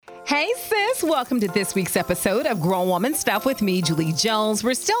Hey sis, welcome to this week's episode of Grown Woman Stuff with me, Julie Jones.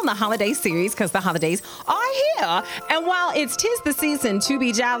 We're still in the holiday series because the holidays are here. And while it's 'tis the season to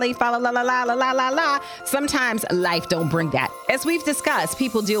be jolly, fa la la la la la la la, sometimes life don't bring that. As we've discussed,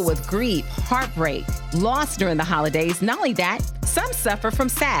 people deal with grief, heartbreak, loss during the holidays. Not only that, some suffer from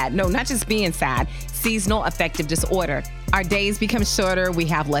not just being sad, seasonal affective disorder. Our days become shorter, we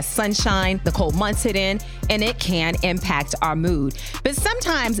have less sunshine, the cold months hit in, and it can impact our mood. But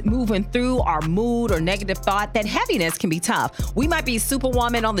sometimes moving through our mood or negative thought, that heaviness can be tough. We might be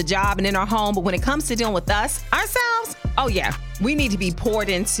superwoman on the job and in our home, but when it comes to dealing with ourselves, oh yeah, we need to be poured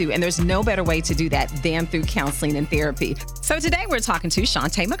into, and there's no better way to do that than through counseling and therapy. So today we're talking to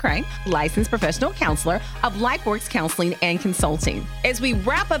Shantae McCray, licensed professional counselor of LifeWorks Counseling and Consulting. As we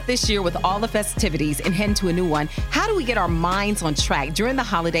wrap up this year with all the festivities and head into a new one, how do we get our minds on track during the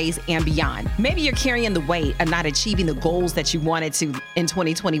holidays and beyond? Maybe you're carrying the weight of not achieving the goals that you wanted to in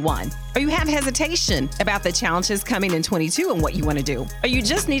 2021. Or you have hesitation about the challenges coming in 22 and what you want to do. Or you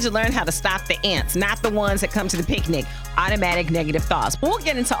just need to learn how to stop the ants, not the ones that come to the picnic, automatic negative thoughts. We'll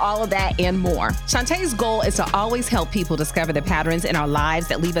get into all of that and more. Shantae's goal is to always help people discover the patterns in our lives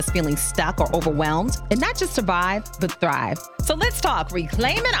that leave us feeling stuck or overwhelmed, and not just survive, but thrive. So let's talk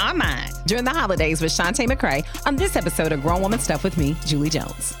reclaiming our mind during the holidays with Shantae McCray on this episode of Grown Woman Stuff with me, Julie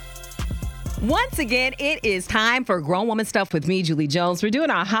Jones. Once again, it is time for Grown Woman Stuff with me, Julie Jones. We're doing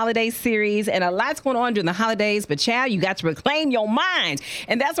our holiday series, and a lot's going on during the holidays, but child, you got to reclaim your mind.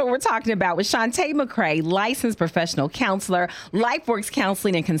 And that's what we're talking about with Shantae McCray, licensed professional counselor, LifeWorks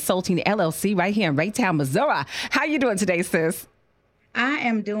Counseling and Consulting, LLC, right here in Raytown, Missouri. How you doing today, sis? I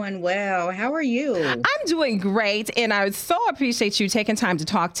am doing well. How are you? I'm doing great, and I so appreciate you taking time to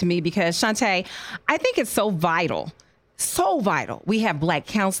talk to me because, Shantae, I think it's so vital. So vital. We have Black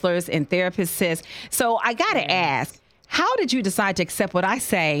counselors and therapists, sis. So I got to ask, how did you decide to accept what I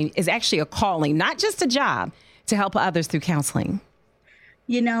say is actually a calling, not just a job, to help others through counseling?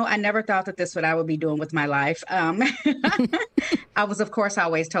 You know, I never thought that this is what I would be doing with my life. I was, of course,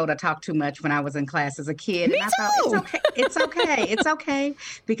 always told I talked too much when I was in class as a kid. Me and I too. thought, it's okay. It's okay,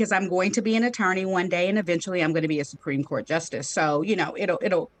 because I'm going to be an attorney one day, and eventually I'm going to be a Supreme Court justice. So, you know,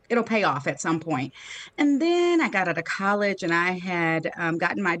 it'll pay off at some point. And then I got out of college, and I had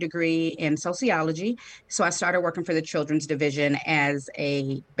gotten my degree in sociology. So I started working for the Children's Division as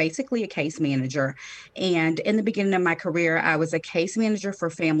basically a case manager. And in the beginning of my career, I was a case manager for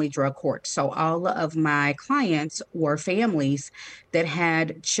family drug court. So all of my clients were families that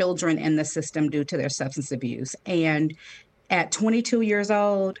had children in the system due to their substance abuse. And at 22 years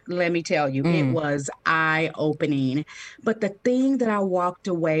old, let me tell you, it was eye-opening. But the thing that I walked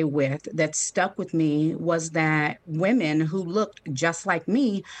away with that stuck with me was that women who looked just like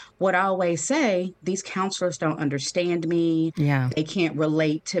me would always say, these counselors don't understand me. Yeah. They can't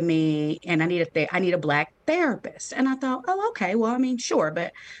relate to me. And I need a Black therapist. And I thought, oh, okay, well, I mean, sure.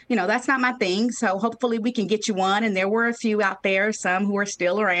 But, you know, that's not my thing. So hopefully we can get you one. And there were a few out there, some who are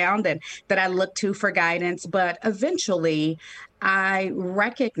still around and that I looked to for guidance. But eventually, I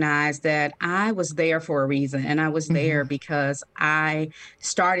recognized that I was there for a reason, and I was there because I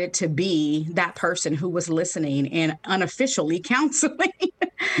started to be that person who was listening and unofficially counseling.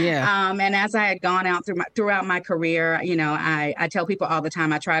 Yeah. And as I had gone out throughout my career, you know, I tell people all the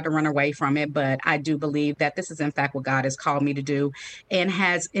time I tried to run away from it, but I do believe that this is in fact what God has called me to do and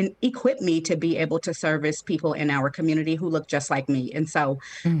has equipped me to be able to service people in our community who look just like me. And so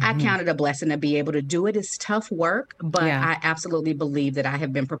I count it a blessing to be able to do it. It's tough work, but I absolutely believe that I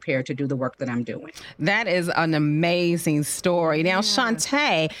have been prepared to do the work that I'm doing. That is an amazing story. Now,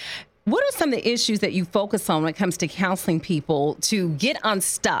 Shantae, what are some of the issues that you focus on when it comes to counseling people to get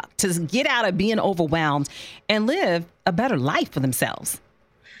unstuck, to get out of being overwhelmed and live a better life for themselves?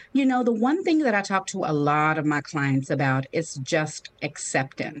 You know, the one thing that I talk to a lot of my clients about is just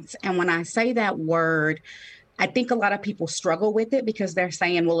acceptance. And when I say that word, I think a lot of people struggle with it because they're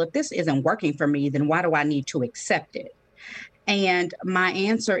saying, well, if this isn't working for me, then why do I need to accept it? And my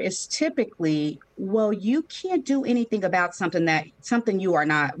answer is typically, well, you can't do anything about something you are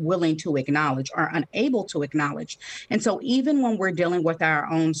not willing to acknowledge or unable to acknowledge. And so even when we're dealing with our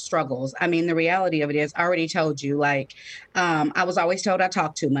own struggles, I mean, the reality of it is, I already told you, like, I was always told I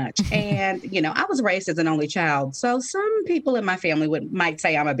talk too much. And, you know, I was raised as an only child. So some people in my family might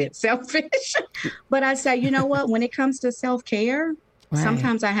say I'm a bit selfish. But I say, you know what, when it comes to self-care, Right.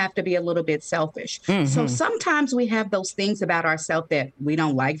 Sometimes I have to be a little bit selfish. So sometimes we have those things about ourselves that we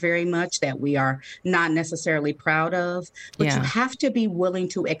don't like very much, that we are not necessarily proud of. But you Yeah. have to be willing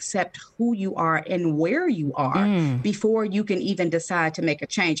to accept who you are and where you are before you can even decide to make a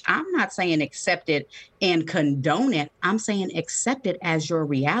change. I'm not saying accept it and condone it. I'm saying accept it as your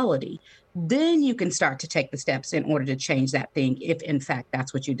reality. Then you can start to take the steps in order to change that thing if in fact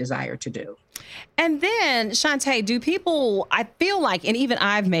that's what you desire to do. And then, Shantae, do people, I feel like, and even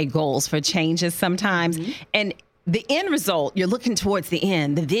I've made goals for changes sometimes, and the end result, you're looking towards the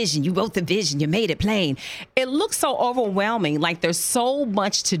end, the vision, you wrote the vision, you made it plain. It looks so overwhelming, like there's so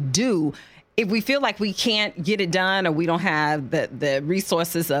much to do. If we feel like we can't get it done or we don't have the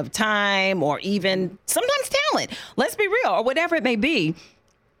resources of time or even sometimes talent, let's be real, or whatever it may be,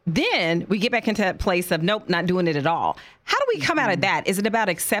 then we get back into that place of, nope, not doing it at all. How do we come out of that? Is it about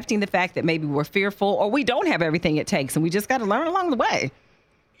accepting the fact that maybe we're fearful or we don't have everything it takes and we just got to learn along the way?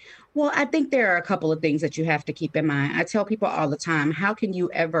 Well, I think there are a couple of things that you have to keep in mind. I tell people all the time, how can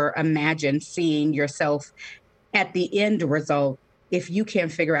you ever imagine seeing yourself at the end result if you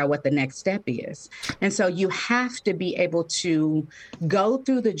can't figure out what the next step is? And so you have to be able to go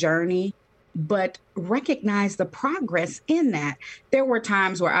through the journey, but recognize the progress in that. There were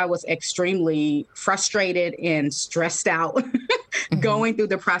times where I was extremely frustrated and stressed out going through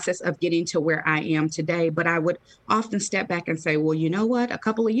the process of getting to where I am today. But I would often step back and say, well, you know what? A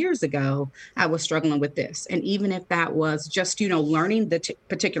couple of years ago, I was struggling with this. And even if that was just, learning the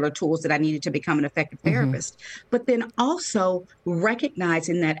particular tools that I needed to become an effective therapist, but then also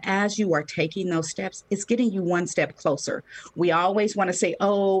recognizing that as you are taking those steps, it's getting you one step closer. We always want to say,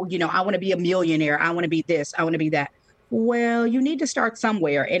 oh, I want to be a millionaire. I want to be this. I want to be that. Well, you need to start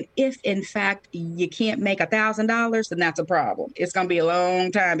somewhere. And if in fact you can't make $1,000, then that's a problem. It's going to be a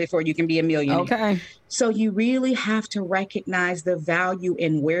long time before you can be a millionaire. Okay. So you really have to recognize the value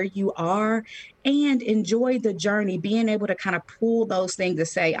in where you are and enjoy the journey, being able to kind of pull those things to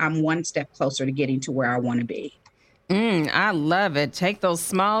say, I'm one step closer to getting to where I want to be. I love it. Take those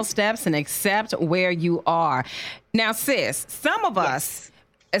small steps and accept where you are. Now, sis, some of us,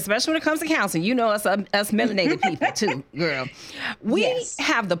 especially when it comes to counseling, us melanated people too, girl. We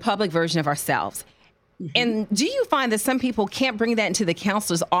have the public version of ourselves. And do you find that some people can't bring that into the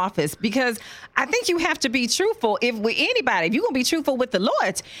counselor's office? Because I think you have to be truthful. If with anybody, if you're going to be truthful with the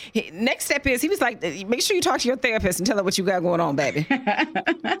Lord, next step is, he was like, make sure you talk to your therapist and tell her what you got going on, baby.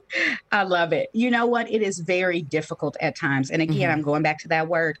 I love it. You know what? It is very difficult at times. And again, I'm going back to that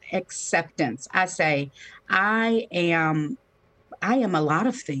word, acceptance. I say, I am a lot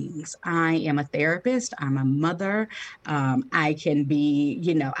of things. I am a therapist. I'm a mother. I can be,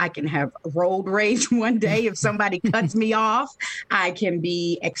 I can have road rage one day if somebody cuts me off. I can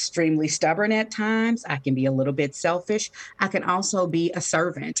be extremely stubborn at times. I can be a little bit selfish. I can also be a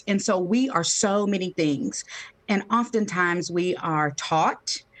servant. And so we are so many things. And oftentimes we are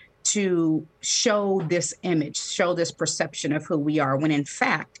taught to show this image, show this perception of who we are, when in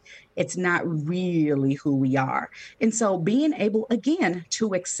fact, it's not really who we are. And so being able, again,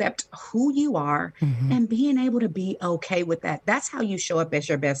 to accept who you are and being able to be okay with that. That's how you show up as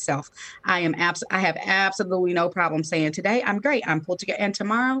your best self. I have absolutely no problem saying today, I'm great. I'm pulled together. And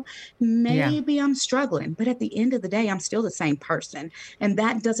tomorrow, maybe I'm struggling. But at the end of the day, I'm still the same person. And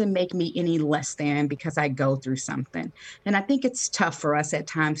that doesn't make me any less than because I go through something. And I think it's tough for us at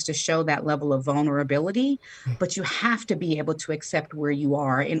times to show that level of vulnerability, but you have to be able to accept where you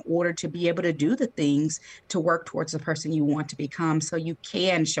are in order to be able to do the things to work towards the person you want to become so you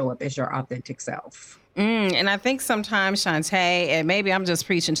can show up as your authentic self. And I think sometimes, Shantae, and maybe I'm just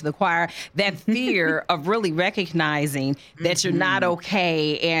preaching to the choir, that fear of really recognizing that you're not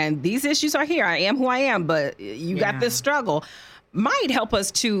okay and these issues are here. I am who I am, but you got this struggle might help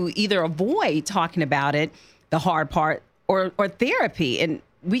us to either avoid talking about it, the hard part, or therapy. And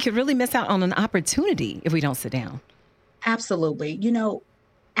we could really miss out on an opportunity if we don't sit down. Absolutely.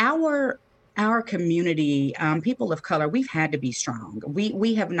 Our community, people of color, we've had to be strong.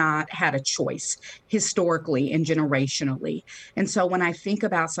 We have not had a choice historically and generationally. And so when I think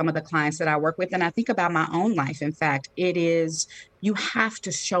about some of the clients that I work with, and I think about my own life, in fact, it is, you have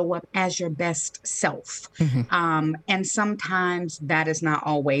to show up as your best self. And sometimes that is not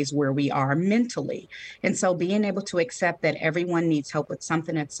always where we are mentally. And so being able to accept that everyone needs help with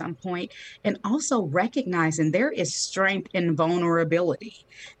something at some point, and also recognizing there is strength in vulnerability.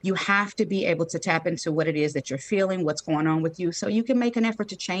 You have to be able to tap into what it is that you're feeling, what's going on with you, so you can make an effort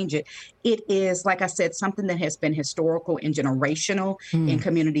to change it. It is, like I said, something that has been historical and generational in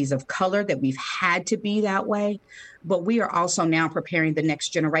communities of color, that we've had to be that way. But we are also now preparing the next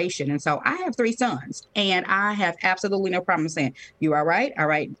generation. And so I have 3 sons, and I have absolutely no problem saying, "You all right? All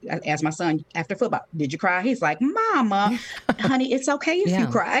right." I asked my son after football, "Did you cry?" He's like, "Mama, honey, it's okay if you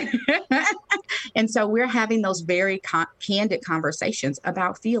cry." And so we're having those very candid conversations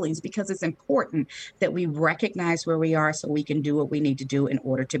about feelings, because it's important that we recognize where we are so we can do what we need to do in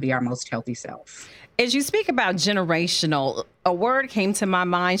order to be our most healthy self. As you speak about generational, a word came to my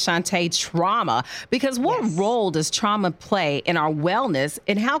mind, Shantae, trauma. Because what role does trauma play in our wellness,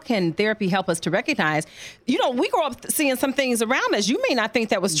 and how can therapy help us to recognize, we grow up seeing some things around us. You may not think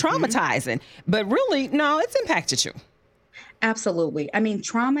that was traumatizing, but really, no, it's impacted you. Absolutely. I mean,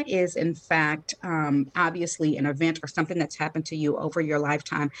 trauma is, in fact, obviously an event or something that's happened to you over your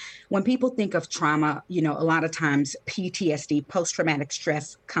lifetime. When people think of trauma, a lot of times PTSD, post-traumatic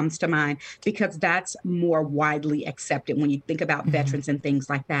stress, comes to mind, because that's more widely accepted when you think about veterans and things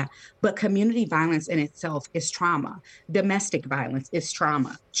like that. But community violence in itself is trauma. Domestic violence is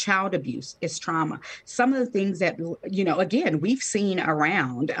trauma. Child abuse is trauma. Some of the things that, again, we've seen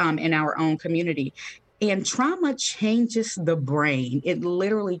around in our own community. And trauma changes the brain. It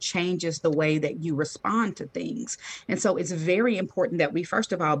literally changes the way that you respond to things. And so it's very important that we,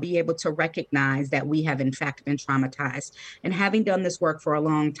 first of all, be able to recognize that we have, in fact, been traumatized. And having done this work for a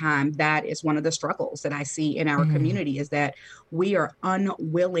long time, that is one of the struggles that I see in our community, is that we are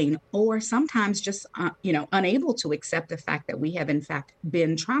unwilling, or sometimes just, unable to accept the fact that we have, in fact,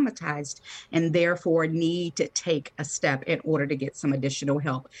 been traumatized, and therefore need to take a step in order to get some additional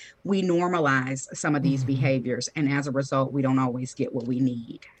help. We normalize some of these behaviors, and as a result, we don't always get what we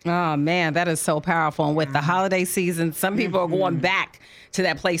need. Oh, man, that is so powerful. And with the holiday season, some people are going back to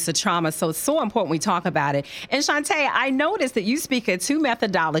that place of trauma. So it's so important we talk about it. And Shantae, I noticed that you speak of 2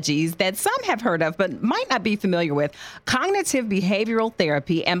 methodologies that some have heard of, but might not be familiar with: cognitive behavioral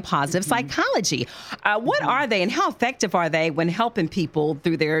therapy and positive psychology. What are they, and how effective are they when helping people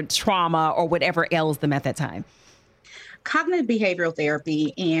through their trauma or whatever ails them at that time? Cognitive behavioral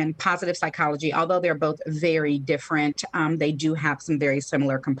therapy and positive psychology, although they're both very different, they do have some very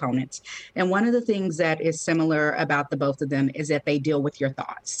similar components. And one of the things that is similar about the both of them is that they deal with your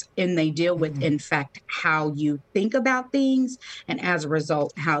thoughts, and they deal with, in fact, how you think about things, and as a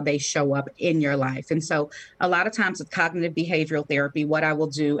result, how they show up in your life. And so a lot of times with cognitive behavioral therapy, what I will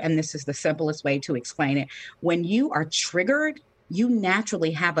do, and this is the simplest way to explain it, when you are triggered, you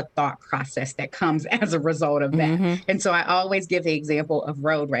naturally have a thought process that comes as a result of that. And so I always give the example of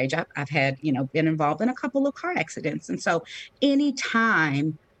road rage. I've had, been involved in a couple of car accidents. And so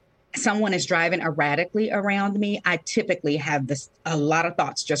anytime someone is driving erratically around me, I typically have a lot of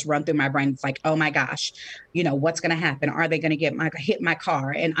thoughts just run through my brain. It's like, oh my gosh, what's going to happen? Are they going to hit my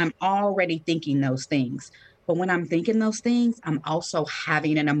car? And I'm already thinking those things. But when I'm thinking those things, I'm also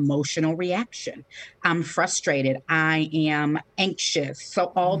having an emotional reaction. I'm frustrated. I am anxious.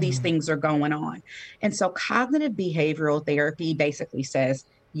 So all these things are going on. And so cognitive behavioral therapy basically says,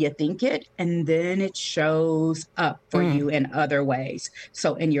 you think it, and then it shows up for you in other ways.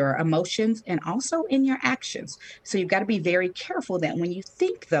 So in your emotions and also in your actions. So you've got to be very careful that when you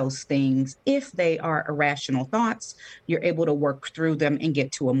think those things, if they are irrational thoughts, you're able to work through them and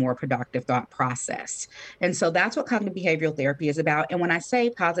get to a more productive thought process. And so that's what cognitive behavioral therapy is about. And when I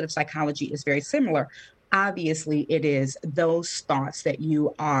say positive psychology is very similar, obviously it is those thoughts that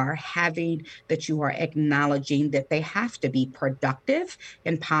you are having, that you are acknowledging, that they have to be productive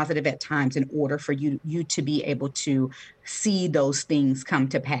and positive at times in order for you to be able to see those things come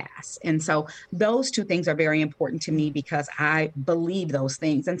to pass. And so those 2 things are very important to me, because I believe those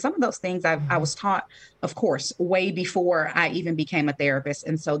things. And some of those things I was taught, of course, way before I even became a therapist.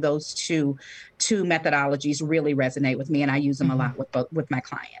 And so those two methodologies really resonate with me, and I use them a lot with my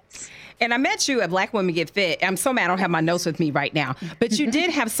clients. And I met you at Black Women Get Fit. I'm so mad I don't have my notes with me right now. But you did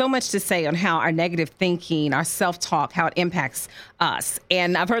have so much to say on how our negative thinking, our self-talk, how it impacts us.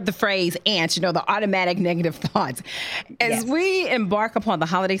 And I've heard the phrase ANT, the automatic negative thoughts. As we embark upon the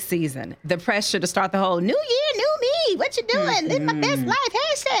holiday season, the pressure to start the whole new year, new me, what you doing? Live my best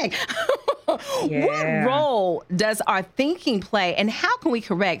life, hashtag. What role does our thinking play, and how can we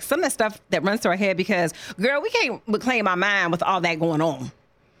correct some of the stuff that runs through our head? Because, girl, we can't reclaim our mind with all that going on.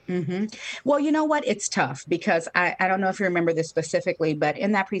 Well, you know what? It's tough, because I don't know if you remember this specifically, but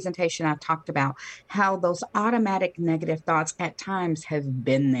in that presentation, I talked about how those automatic negative thoughts at times have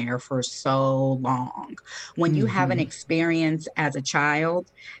been there for so long. When you have an experience as a child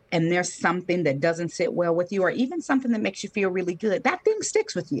and there's something that doesn't sit well with you, or even something that makes you feel really good, that thing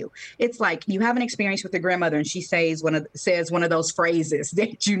sticks with you. It's like you have an experience with your grandmother and she says one of those phrases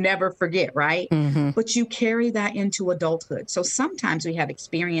that you never forget, right? But you carry that into adulthood. So sometimes we have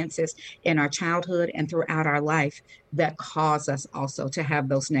experiences experiences in our childhood and throughout our life that cause us also to have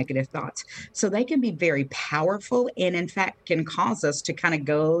those negative thoughts. So they can be very powerful and, in fact, can cause us to kind of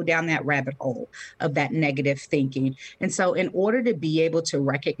go down that rabbit hole of that negative thinking. And so, in order to be able to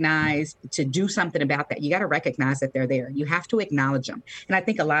recognize, to do something about that, you got to recognize that they're there. You have to acknowledge them. And I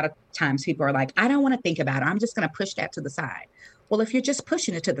think a lot of times people are like, I don't want to think about it. I'm just going to push that to the side. Well, if you're just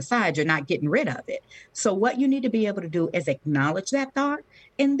pushing it to the side, you're not getting rid of it. So what you need to be able to do is acknowledge that thought.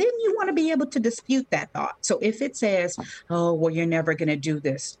 And then you want to be able to dispute that thought. So if it says, oh, well, you're never going to do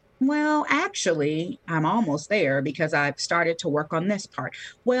this. Well, actually, I'm almost there because I've started to work on this part.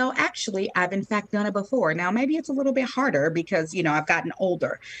 Well, actually, I've in fact done it before. Now, maybe it's a little bit harder because, I've gotten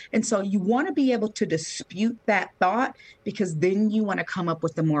older. And so you want to be able to dispute that thought because then you want to come up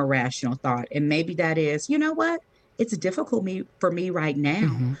with a more rational thought. And maybe that is, you know what? It's difficult for me right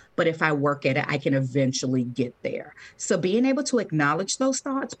now, but if I work at it, I can eventually get there. So being able to acknowledge those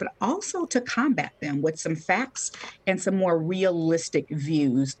thoughts, but also to combat them with some facts and some more realistic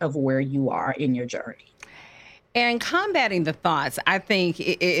views of where you are in your journey. And combating the thoughts, I think,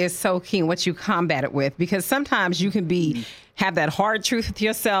 is so key in what you combat it with, because sometimes you can have that hard truth with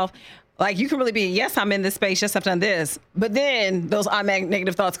yourself. Like you can really be, yes, I'm in this space, yes, I've done this. But then those automatic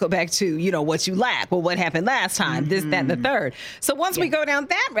negative thoughts go back to, what you lack. Well, what happened last time, this, that, and the third. So once we go down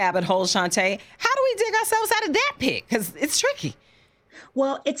that rabbit hole, Shantae, how do we dig ourselves out of that pit? Because it's tricky.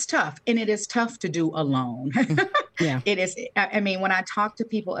 Well, it's tough, and it is tough to do alone. Yeah, it is. I mean, when I talk to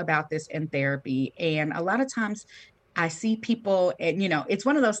people about this in therapy, and a lot of times I see people, and it's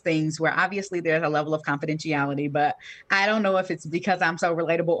one of those things where obviously there's a level of confidentiality, but I don't know if it's because I'm so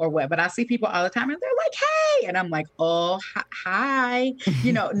relatable or what, but I see people all the time and they're like, hey, and I'm like, oh, hi,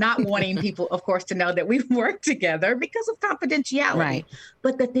 not wanting people, of course, to know that we've worked together because of confidentiality. Right.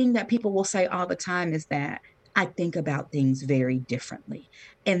 But the thing that people will say all the time is that I think about things very differently.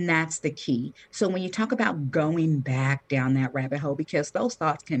 And that's the key. So when you talk about going back down that rabbit hole, because those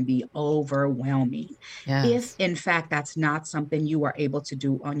thoughts can be overwhelming. Yes. If in fact that's not something you are able to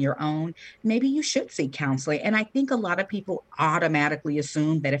do on your own, maybe you should seek counseling. And I think a lot of people automatically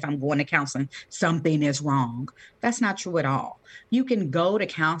assume that if I'm going to counseling, something is wrong. That's not true at all. You can go to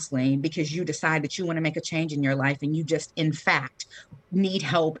counseling because you decide that you want to make a change in your life and you just, in fact, need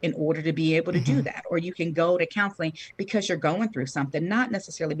help in order to be able to do that. Or you can go to counseling because you're going through something, not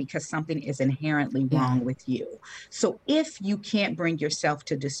necessarily because something is inherently wrong with you. So if you can't bring yourself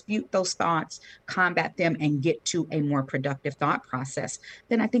to dispute those thoughts, combat them, and get to a more productive thought process,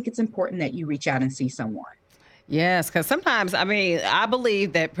 then I think it's important that you reach out and see someone. Yes, because sometimes, I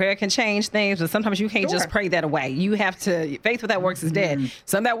believe that prayer can change things, but sometimes you can't just pray that away. You have to, faith without works is dead.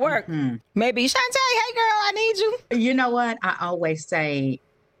 Some that work, maybe, Shantae, hey girl, I need you. You know what? I always say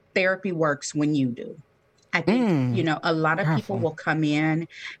therapy works when you do. I think, a lot of people will come in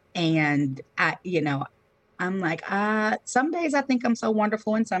and I'm like, some days I think I'm so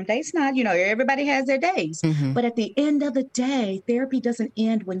wonderful and some days not. Everybody has their days. But at the end of the day, therapy doesn't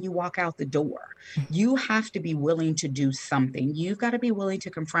end when you walk out the door. You have to be willing to do something. You've got to be willing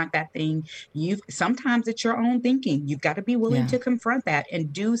to confront that thing. Sometimes it's your own thinking. You've got to be willing to confront that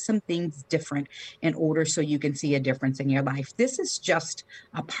and do some things different in order so you can see a difference in your life. This is just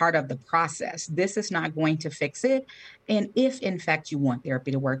a part of the process. This is not going to fix it. And if, in fact, you want therapy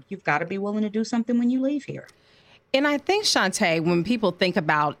to work, you've got to be willing to do something when you leave here. And I think, Shantae, when people think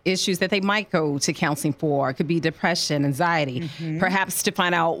about issues that they might go to counseling for, it could be depression, anxiety, perhaps to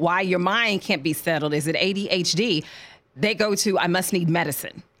find out why your mind can't be settled. Is it ADHD? They go to, I must need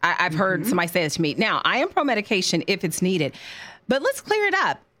medicine. I've heard somebody say this to me. Now, I am pro-medication if it's needed, but let's clear it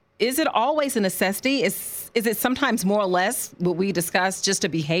up. Is it always a necessity? Is it sometimes more or less what we discussed, just a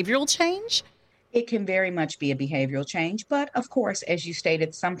behavioral change? It can very much be a behavioral change. But of course, as you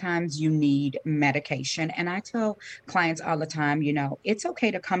stated, sometimes you need medication. And I tell clients all the time, it's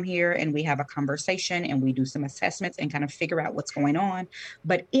okay to come here and we have a conversation and we do some assessments and kind of figure out what's going on.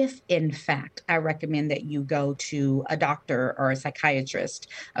 But if, in fact, I recommend that you go to a doctor or a psychiatrist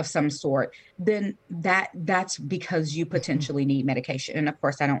of some sort, then that's because you potentially need medication. And of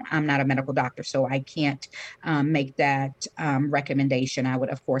course, I'm not a medical doctor, so I can't make that recommendation. I would,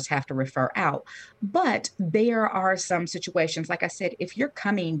 of course, have to refer out. But there are some situations, like I said, if you're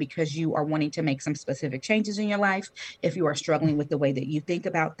coming because you are wanting to make some specific changes in your life, if you are struggling with the way that you think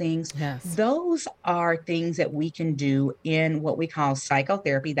about things, those are things that we can do in what we call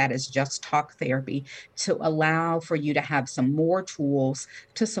psychotherapy, that is just talk therapy, to allow for you to have some more tools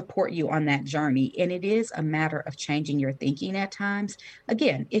to support you on that journey. And it is a matter of changing your thinking at times.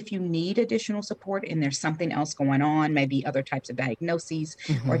 Again, if you need additional support and there's something else going on, maybe other types of diagnoses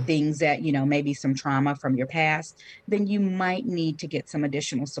or things that, maybe maybe some trauma from your past, then you might need to get some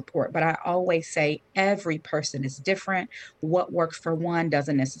additional support. But I always say every person is different. What works for one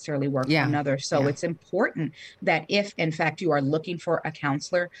doesn't necessarily work for Yeah. another. So Yeah. it's important that if, in fact, you are looking for a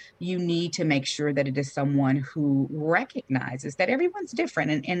counselor, you need to make sure that it is someone who recognizes that everyone's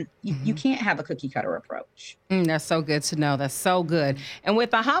different and you Mhm. can't have a cookie cutter approach. That's so good to know. That's so good. And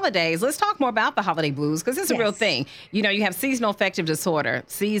with the holidays, let's talk more about the holiday blues because it's a real Yes. thing. You know, you have seasonal affective disorder,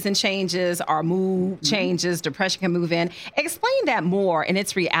 season changes, our mood Mhm. changes, depression can move in. Explain that more and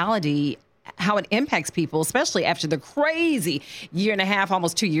its reality, how it impacts people, especially after the crazy year and a half,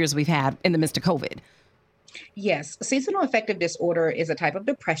 almost 2 years we've had in the midst of COVID. Yes, seasonal affective disorder is a type of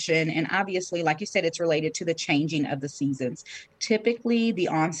depression. And obviously, like you said, it's related to the changing of the seasons. Typically, the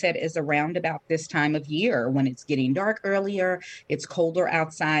onset is around about this time of year when it's getting dark earlier, it's colder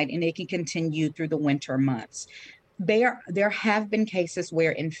outside, and it can continue through the winter months. There have been cases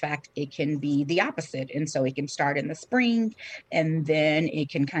where in fact it can be the opposite, and so it can start in the spring and then it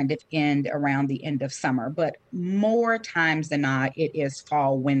can kind of end around the end of summer, but more times than not it is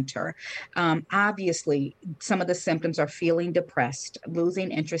fall winter. Obviously some of the symptoms are feeling depressed, losing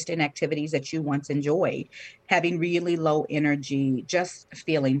interest in activities that you once enjoyed, having really low energy, just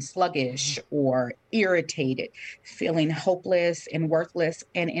feeling sluggish or irritated, feeling hopeless and worthless,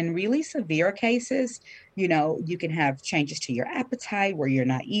 and in really severe cases, you can have changes to your appetite where you're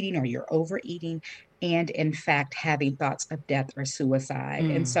not eating or you're overeating, and in fact, having thoughts of death or suicide.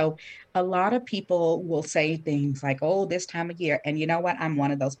 And Mm. so, a lot of people will say things like, oh, this time of year. And you know what? I'm one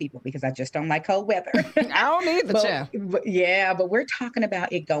of those people because I just don't like cold weather. I don't need the But, chair. but yeah, but we're talking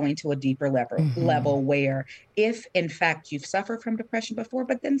about it going to a deeper level where if in fact you've suffered from depression before,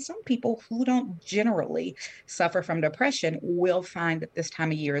 but then some people who don't generally suffer from depression will find that this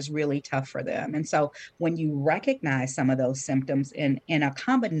time of year is really tough for them. And so when you recognize some of those symptoms in a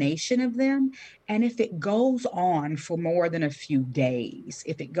combination of them, and if it goes on for more than a few days,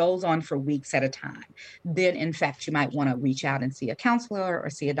 if it goes on for weeks at a time, then in fact you might want to reach out and see a counselor or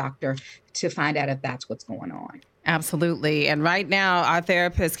see a doctor to find out if that's what's going on. Absolutely. And right now, our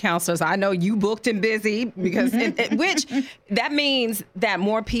therapists, counselors, I know you booked and busy because, which that means that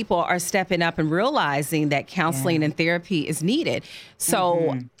more people are stepping up and realizing that counseling Yeah. and therapy is needed.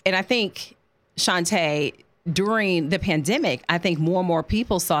 So, Mhm. and I think, Shantae, during the pandemic, I think more and more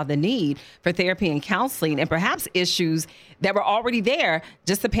people saw the need for therapy and counseling and perhaps issues that were already there.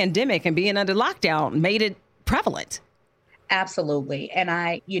 Just the pandemic and being under lockdown made it prevalent. Absolutely. And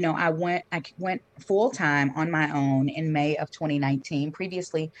I went full time on my own in May of 2019.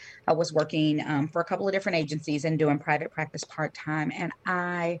 Previously, I was working for a couple of different agencies and doing private practice part time. And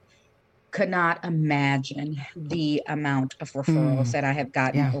I could not imagine the amount of referrals Mm, that I have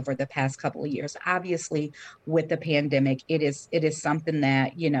gotten yeah. over the past couple of years. Obviously, with the pandemic, it is something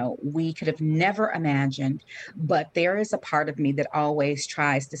that, we could have never imagined, but there is a part of me that always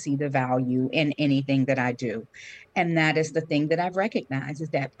tries to see the value in anything that I do. And that is the thing that I've recognized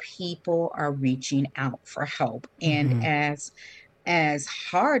is that people are reaching out for help. And Hmm. as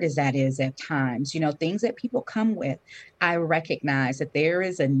hard as that is at times, things that people come with, I recognize that there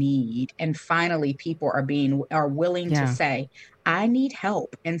is a need. And finally, people are willing to Yeah. say, I need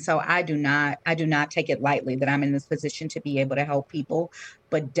help. And so I do not take it lightly that I'm in this position to be able to help people.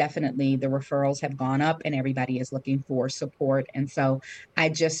 But definitely the referrals have gone up and everybody is looking for support. And so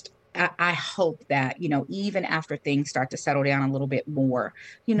I hope that, even after things start to settle down a little bit more,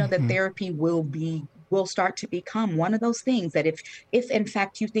 that Hmm. therapy will start to become one of those things that if in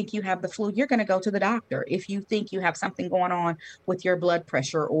fact you think you have the flu, you're going to go to the doctor. If you think you have something going on with your blood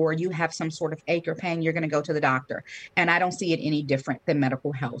pressure or you have some sort of ache or pain, you're going to go to the doctor. And I don't see it any different than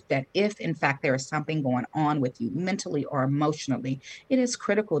medical health, that if in fact there is something going on with you mentally or emotionally, it is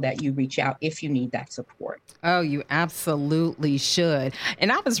critical that you reach out if you need that support. Oh, you absolutely should.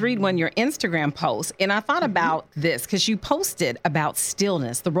 And I was reading one of your Instagram posts, and I thought Mhm, about this because you posted about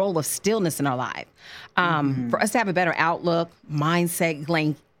stillness, the role of stillness in our life, mhm, for us to have a better outlook, mindset,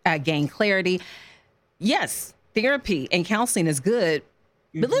 gain clarity. Yes, therapy and counseling is good,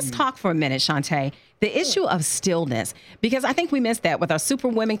 but let's mhm. talk for a minute, Shantae. The issue of stillness, because I think we miss that with our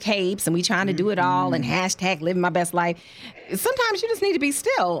superwomen capes and we trying to do it all and Mhm. hashtag living my best life. Sometimes you just need to be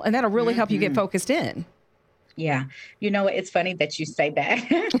still, and that'll really help you get Mhm. focused in. Yeah. You know, it's funny that you say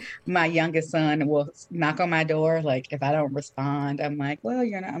that. My youngest son will knock on my door. Like, if I don't respond, I'm like, well,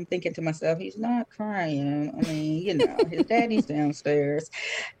 you're not, I'm thinking to myself, he's not crying. I mean, his daddy's downstairs.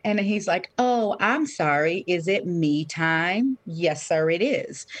 And he's like, oh, I'm sorry. Is it me time? Yes, sir, it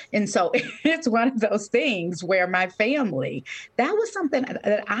is. And so it's one of those things where my family, that was something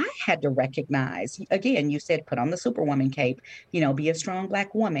that I had to recognize. Again, you said put on the superwoman cape, be a strong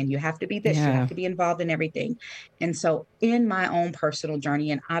Black woman. You have to be this, you have Yeah. to be involved in everything. And so, in my own personal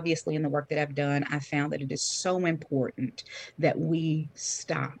journey, and obviously in the work that I've done, I found that it is so important that we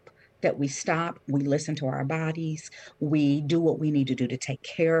stop. That we stop, we listen to our bodies, we do what we need to do to take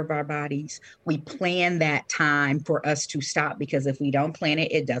care of our bodies. We plan that time for us to stop because if we don't plan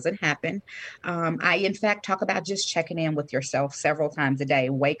it, it doesn't happen. I, in fact, talk about just checking in with yourself several times a day.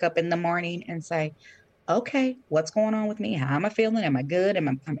 Wake up in the morning and say, okay, what's going on with me? How am I feeling? Am I good? Am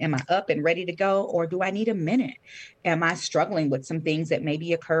I up and ready to go? Or do I need a minute? Am I struggling with some things that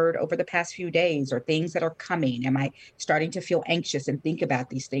maybe occurred over the past few days or things that are coming? Am I starting to feel anxious and think about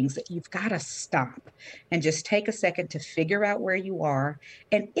these things? That you've got to stop and just take a second to figure out where you are.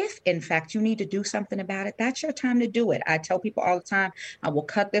 And if in fact you need to do something about it, that's your time to do it. I tell people all the time, I will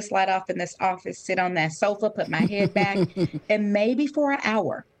cut this light off in this office, sit on that sofa, put my head back, and maybe for an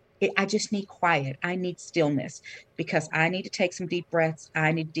hour I just need quiet. I need stillness because I need to take some deep breaths.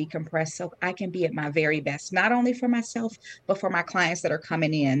 I need to decompress so I can be at my very best, not only for myself, but for my clients that are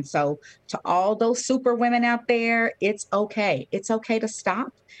coming in. So, to all those super women out there, it's okay. It's okay to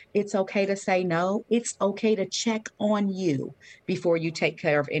stop. It's okay to say no. It's okay to check on you before you take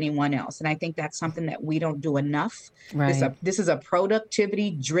care of anyone else. And I think that's something that we don't do enough. Right. This is a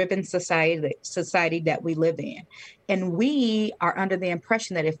productivity driven society that we live in. And we are under the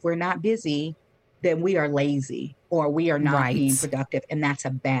impression that if we're not busy, then we are lazy or we are not being Right. productive. And that's a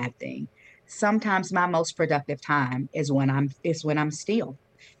bad thing. Sometimes my most productive time is when I'm still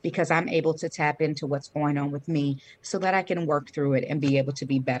because I'm able to tap into what's going on with me so that I can work through it and be able to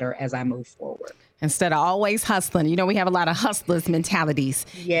be better as I move forward. Instead of always hustling. We have a lot of hustlers mentalities.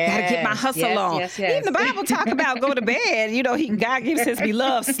 Gotta get my Yes, hustle yes, on. yes, Even yes. the Bible talk about go to bed. God gives his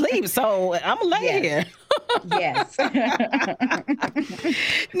beloved sleep. So I'm gonna lay Yes, here. yes.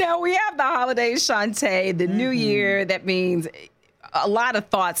 Now we have the holidays, Shantae, the new year. That means a lot of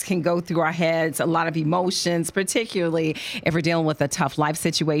thoughts can go through our heads, a lot of emotions, particularly if we're dealing with a tough life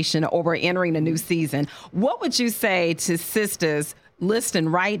situation or we're entering a new season. What would you say to sisters listening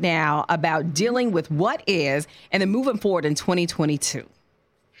right now about dealing with what is and then moving forward in 2022?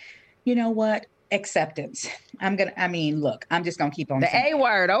 You know what? Acceptance. Look, I'm just gonna keep on The saying A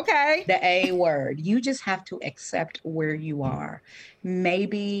word, okay? the A word. You just have to accept where you are.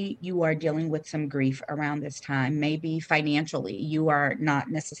 Maybe you are dealing with some grief around this time. Maybe financially, you are not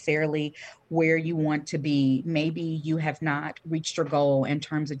necessarily where you want to be. Maybe you have not reached your goal in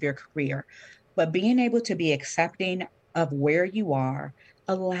terms of your career. But being able to be accepting of where you are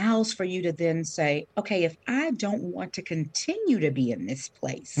allows for you to then say, okay, if I don't want to continue to be in this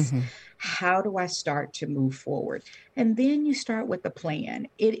place, Mhm. how do I start to move forward? And then you start with the plan.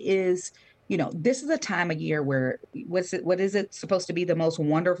 It is, this is a time of year where what is it supposed to be the most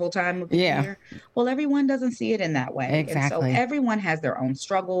wonderful time of the Yeah, year? Well, everyone doesn't see it in that way. And so exactly. everyone has their own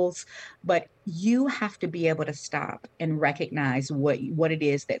struggles, but you have to be able to stop and recognize what it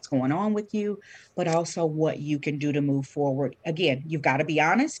is that's going on with you, but also what you can do to move forward. Again, you've got to be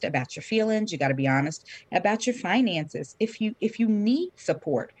honest about your feelings, you got to be honest about your finances. If you need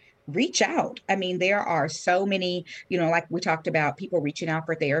support, reach out. I mean, there are so many, like we talked about, people reaching out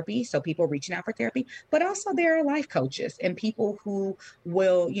for therapy. So people reaching out for therapy, but also there are life coaches and people who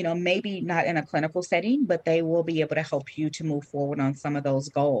will, maybe not in a clinical setting, but they will be able to help you to move forward on some of those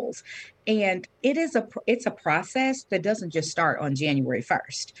goals. And it's a process that doesn't just start on January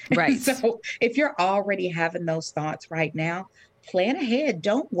 1st. Right. So if you're already having those thoughts right now, plan ahead.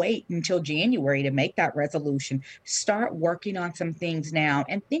 Don't wait until January to make that resolution. Start working on some things now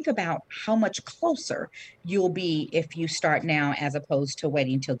and think about how much closer you'll be if you start now as opposed to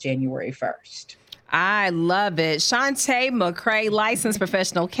waiting till January 1st. I love it. Shantae McCray, licensed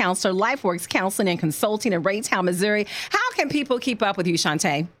professional counselor, LifeWorks Counseling and Consulting in Raytown, Missouri. How can people keep up with you,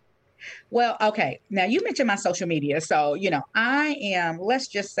 Shantae? Well, okay. Now you mentioned my social media. So, let's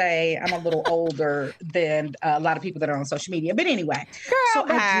just say I'm a little older than a lot of people that are on social media. But anyway, so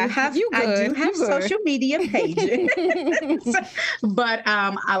Girl, bye. You I do good. have You good. social media pages. But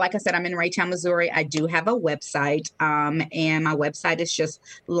like I said, I'm in Raytown, Missouri. I do have a website. And my website is just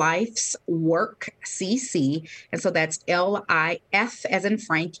Life's Work CC. And so that's LIF as in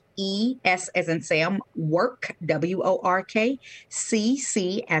Frank, S as in Sam, work, WORK,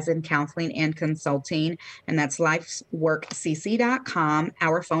 CC as in counseling and consulting, and that's lifesworkcc.com.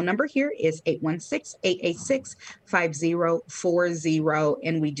 Our phone number here is 816-886-5040,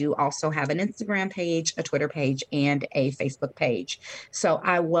 and we do also have an Instagram page, a Twitter page, and a Facebook page. So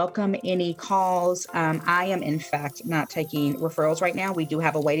I welcome any calls. I am, in fact, not taking referrals right now. We do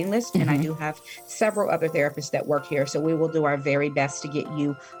have a waiting list, and I do have several other therapists that work here, so we will do our very best to get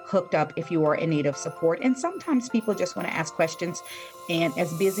you hooked up if you are in need of support. And sometimes people just want to ask questions. And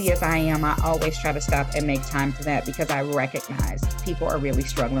as busy as I am, I always try to stop and make time for that because I recognize people are really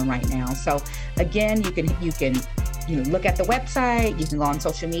struggling right now. So again, you can look at the website, you can go on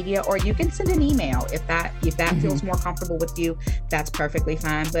social media, or you can send an email if that feels more comfortable with you. That's perfectly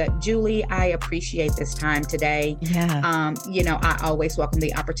fine. But Julie, I appreciate this time today. Yeah. I always welcome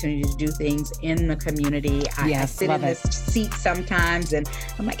the opportunity to do things in the community. I sit in this seat sometimes and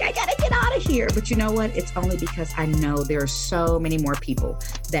I'm like, I gotta get out of here. But you know what? It's only because I know there are so many more people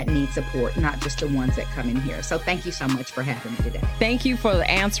that need support, not just the ones that come in here. So thank you so much for having me today. Thank you for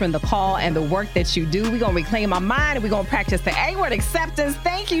answering the call and the work that you do. We're going to reclaim our mind and we're going to practice the A-word, acceptance.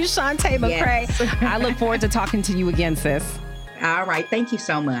 Thank you, Shantae McCray. Yes. I look forward to talking to you again, sis. All right. Thank you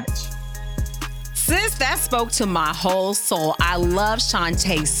so much. Sis, that spoke to my whole soul. I love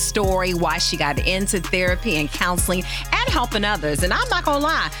Shantae's story, why she got into therapy and counseling and helping others. And I'm not going to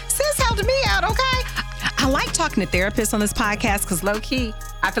lie, sis helped me out, okay? I like talking to therapists on this podcast because low-key,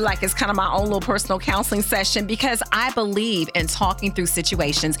 I feel like it's kind of my own little personal counseling session because I believe in talking through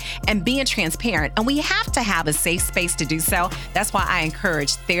situations and being transparent. And we have to have a safe space to do so. That's why I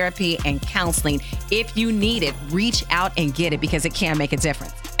encourage therapy and counseling. If you need it, reach out and get it because it can make a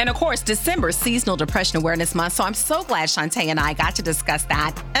difference. And of course, December is Seasonal Depression Awareness Month, so I'm so glad Shantae and I got to discuss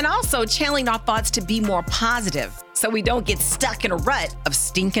that. And also channeling our thoughts to be more positive so we don't get stuck in a rut of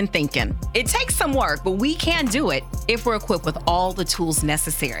stinking thinking. It takes some work, but we can do it if we're equipped with all the tools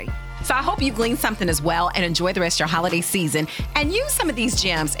necessary. So I hope you gleaned something as well and enjoy the rest of your holiday season and use some of these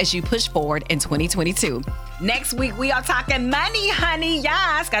gems as you push forward in 2022. Next week, we are talking money, honey.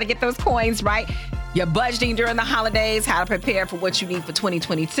 Yes, got to get those coins, right? You're budgeting during the holidays, how to prepare for what you need for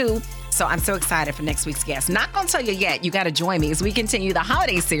 2022. So I'm so excited for next week's guest. Not going to tell you yet. You got to join me as we continue the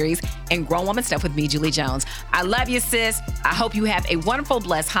holiday series in Grown Woman Stuff with me, Julie Jones. I love you, sis. I hope you have a wonderful,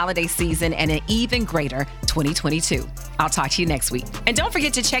 blessed holiday season and an even greater 2022. I'll talk to you next week. And don't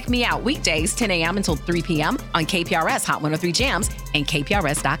forget to check me out weekdays, 10 a.m. until 3 p.m. on KPRS Hot 103 Jams and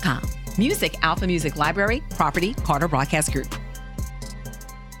KPRS.com. Music, Alpha Music Library, Property, Carter Broadcast Group.